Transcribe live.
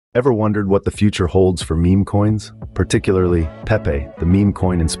Ever wondered what the future holds for meme coins? Particularly Pepe, the meme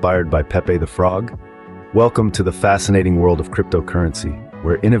coin inspired by Pepe the Frog? Welcome to the fascinating world of cryptocurrency,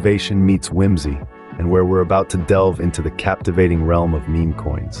 where innovation meets whimsy, and where we're about to delve into the captivating realm of meme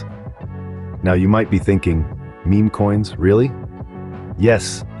coins. Now you might be thinking, meme coins, really?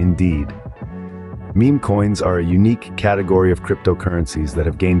 Yes, indeed. Meme coins are a unique category of cryptocurrencies that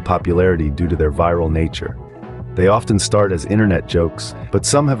have gained popularity due to their viral nature. They often start as internet jokes, but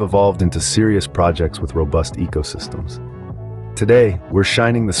some have evolved into serious projects with robust ecosystems. Today, we're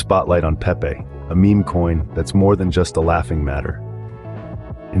shining the spotlight on Pepe, a meme coin that's more than just a laughing matter.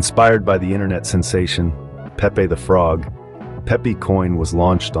 Inspired by the internet sensation, Pepe the Frog, pepecoin was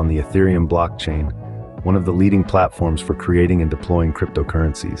launched on the Ethereum blockchain, one of the leading platforms for creating and deploying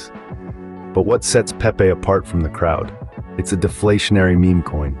cryptocurrencies. But what sets Pepe apart from the crowd? It's a deflationary meme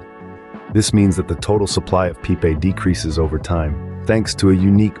coin. This means that the total supply of Pepe decreases over time, thanks to a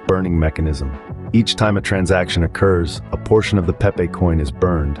unique burning mechanism. Each time a transaction occurs, a portion of the Pepe coin is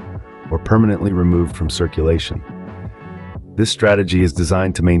burned, or permanently removed from circulation. This strategy is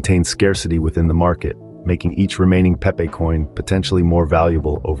designed to maintain scarcity within the market, making each remaining Pepe coin potentially more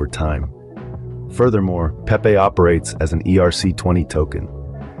valuable over time. Furthermore, Pepe operates as an ERC20 token.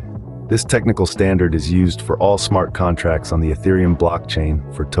 This technical standard is used for all smart contracts on the Ethereum blockchain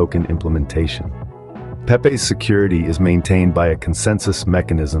for token implementation. Pepe's security is maintained by a consensus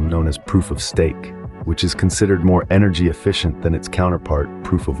mechanism known as proof of stake, which is considered more energy efficient than its counterpart,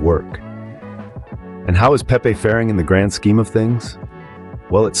 proof of work. And how is Pepe faring in the grand scheme of things?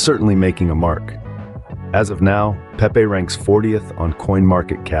 Well, it's certainly making a mark. As of now, Pepe ranks 40th on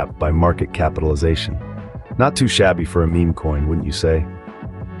CoinMarketCap by market capitalization. Not too shabby for a meme coin, wouldn't you say?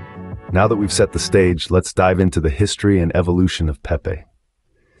 Now that we've set the stage, let's dive into the history and evolution of Pepe.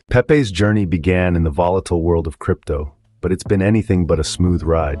 Pepe's journey began in the volatile world of crypto, but it's been anything but a smooth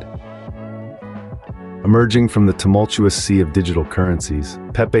ride. Emerging from the tumultuous sea of digital currencies,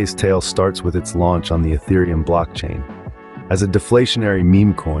 Pepe's tale starts with its launch on the Ethereum blockchain. As a deflationary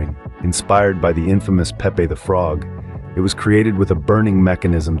meme coin, inspired by the infamous Pepe the Frog, it was created with a burning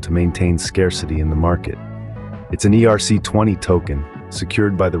mechanism to maintain scarcity in the market. It's an ERC20 token,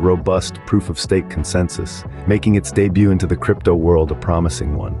 secured by the robust proof-of-stake consensus, making its debut into the crypto world a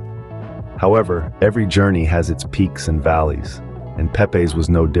promising one. However, every journey has its peaks and valleys, and Pepe's was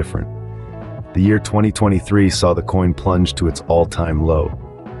no different. The year 2023 saw the coin plunge to its all-time low.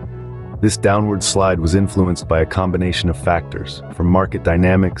 This downward slide was influenced by a combination of factors, from market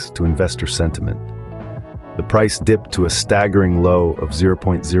dynamics to investor sentiment. The price dipped to a staggering low of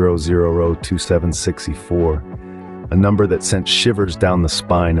 0.00027664, a number that sent shivers down the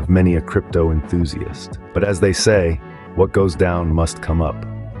spine of many a crypto enthusiast. But as they say, what goes down must come up.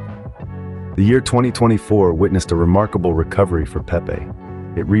 The year 2024 witnessed a remarkable recovery for Pepe.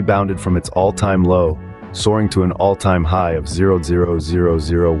 It rebounded from its all-time low, soaring to an all-time high of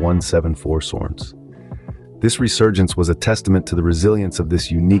 0.000174 sorts. This resurgence was a testament to the resilience of this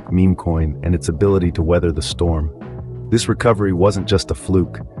unique meme coin and its ability to weather the storm. This recovery wasn't just a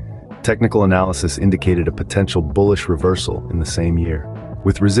fluke. Technical analysis indicated a potential bullish reversal in the same year,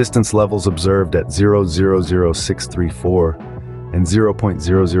 with resistance levels observed at 0.000634 and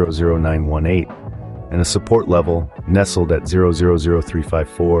 0.000918, and a support level nestled at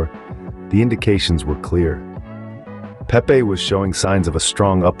 0.00354. The indications were clear. Pepe was showing signs of a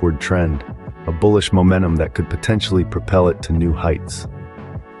strong upward trend, a bullish momentum that could potentially propel it to new heights.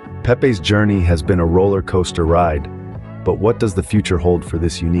 Pepe's journey has been a roller coaster ride, but what does the future hold for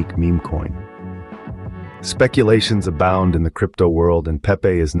this unique meme coin? Speculations abound in the crypto world, and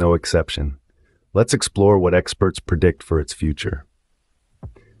Pepe is no exception. Let's explore what experts predict for its future.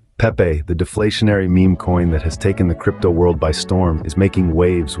 Pepe, the deflationary meme coin that has taken the crypto world by storm, is making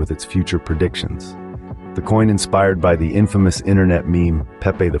waves with its future predictions. The coin inspired by the infamous internet meme,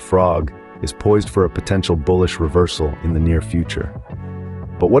 Pepe the Frog, is poised for a potential bullish reversal in the near future.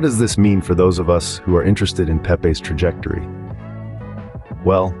 But what does this mean for those of us who are interested in Pepe's trajectory?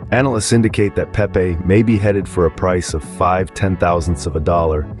 Well, analysts indicate that Pepe may be headed for a price of 0.05 of a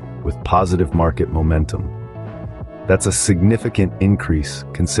dollar with positive market momentum. That's a significant increase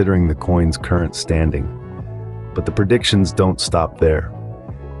considering the coin's current standing. But the predictions don't stop there.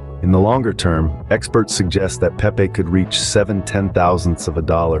 In the longer term, experts suggest that Pepe could reach 0.07 of a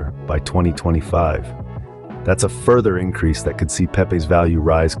dollar by 2025. That's a further increase that could see Pepe's value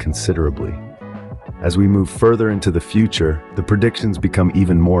rise considerably. As we move further into the future, the predictions become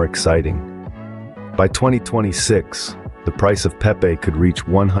even more exciting. By 2026, the price of Pepe could reach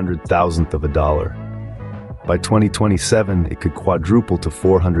 100,000th of a dollar. By 2027, it could quadruple to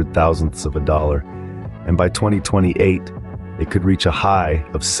 400,000ths of a dollar, and by 2028, it could reach a high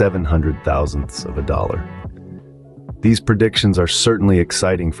of 700 thousandths of a dollar. These predictions are certainly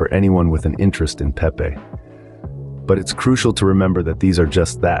exciting for anyone with an interest in Pepe. But it's crucial to remember that these are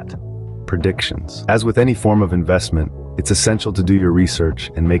just that, predictions. As with any form of investment, it's essential to do your research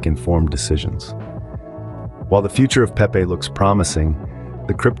and make informed decisions. While the future of Pepe looks promising,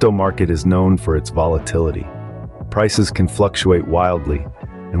 the crypto market is known for its volatility. Prices can fluctuate wildly,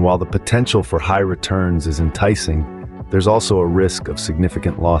 and while the potential for high returns is enticing, there's also a risk of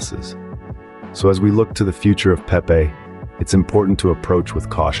significant losses. So as we look to the future of Pepe, it's important to approach with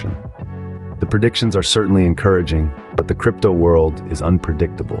caution. The predictions are certainly encouraging, but the crypto world is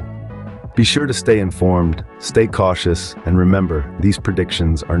unpredictable. Be sure to stay informed, stay cautious, and remember, these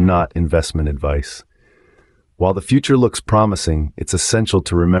predictions are not investment advice. While the future looks promising, it's essential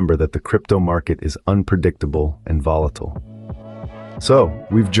to remember that the crypto market is unpredictable and volatile. So,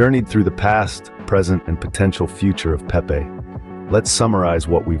 we've journeyed through the past, present, and potential future of Pepe. Let's summarize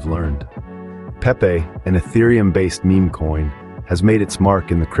what we've learned. Pepe, an Ethereum-based meme coin, has made its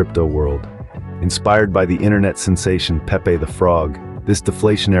mark in the crypto world. Inspired by the internet sensation Pepe the Frog, this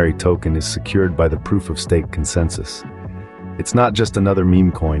deflationary token is secured by the proof-of-stake consensus. It's not just another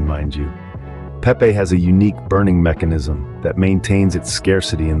meme coin, mind you. Pepe has a unique burning mechanism that maintains its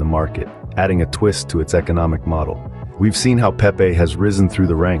scarcity in the market, adding a twist to its economic model. We've seen how Pepe has risen through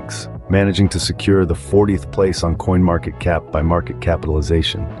the ranks, managing to secure the 40th place on CoinMarketCap by market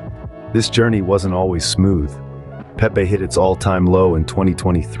capitalization. This journey wasn't always smooth. Pepe hit its all-time low in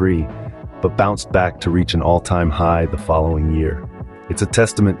 2023, but bounced back to reach an all-time high the following year. It's a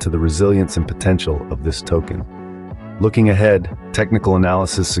testament to the resilience and potential of this token. Looking ahead, technical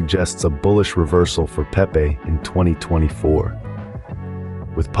analysis suggests a bullish reversal for Pepe in 2024.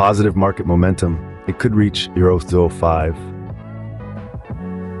 With positive market momentum, it could reach €0.05.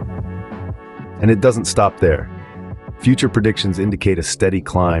 And it doesn't stop there. Future predictions indicate a steady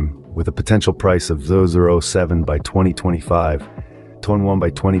climb, with a potential price of €0.07 by 2025, €1 by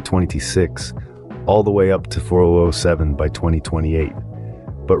 2026, all the way up to €4.07 by 2028.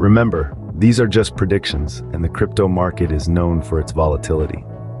 But remember, these are just predictions, and the crypto market is known for its volatility.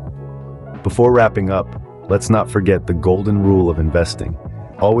 Before wrapping up, let's not forget the golden rule of investing.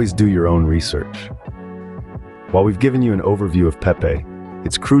 Always do your own research. While we've given you an overview of Pepe,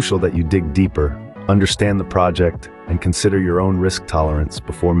 it's crucial that you dig deeper, understand the project, and consider your own risk tolerance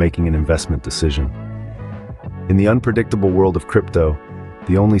before making an investment decision. In the unpredictable world of crypto,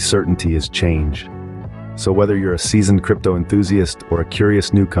 the only certainty is change. So whether you're a seasoned crypto enthusiast or a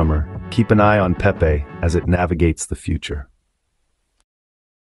curious newcomer, keep an eye on Pepe as it navigates the future.